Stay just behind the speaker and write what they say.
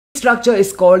structure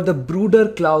is called the Bruder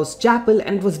Klaus Chapel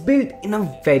and it was built in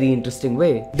a very interesting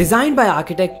way. Designed by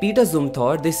architect Peter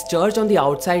Zumthor, this church on the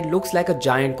outside looks like a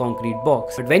giant concrete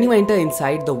box. But when you enter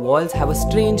inside, the walls have a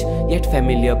strange yet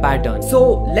familiar pattern.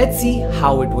 So let's see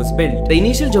how it was built. The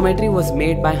initial geometry was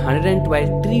made by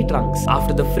 112 tree trunks.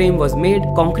 After the frame was made,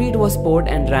 concrete was poured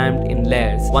and rammed in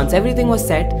layers. Once everything was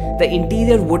set, the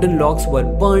interior wooden logs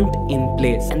were burnt in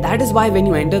place. And that is why when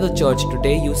you enter the church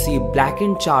today, you see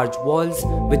blackened charred walls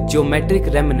with geometric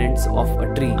remnants of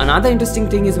a tree. Another interesting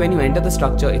thing is when you enter the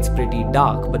structure, it's pretty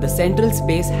dark, but the central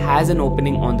space has an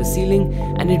opening on the ceiling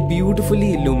and it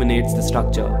beautifully illuminates the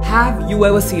structure. Have you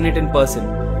ever seen it in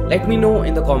person? Let me know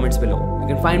in the comments below.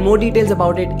 You can find more details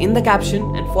about it in the caption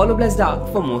and follow Blessed Dark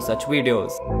for more such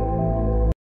videos.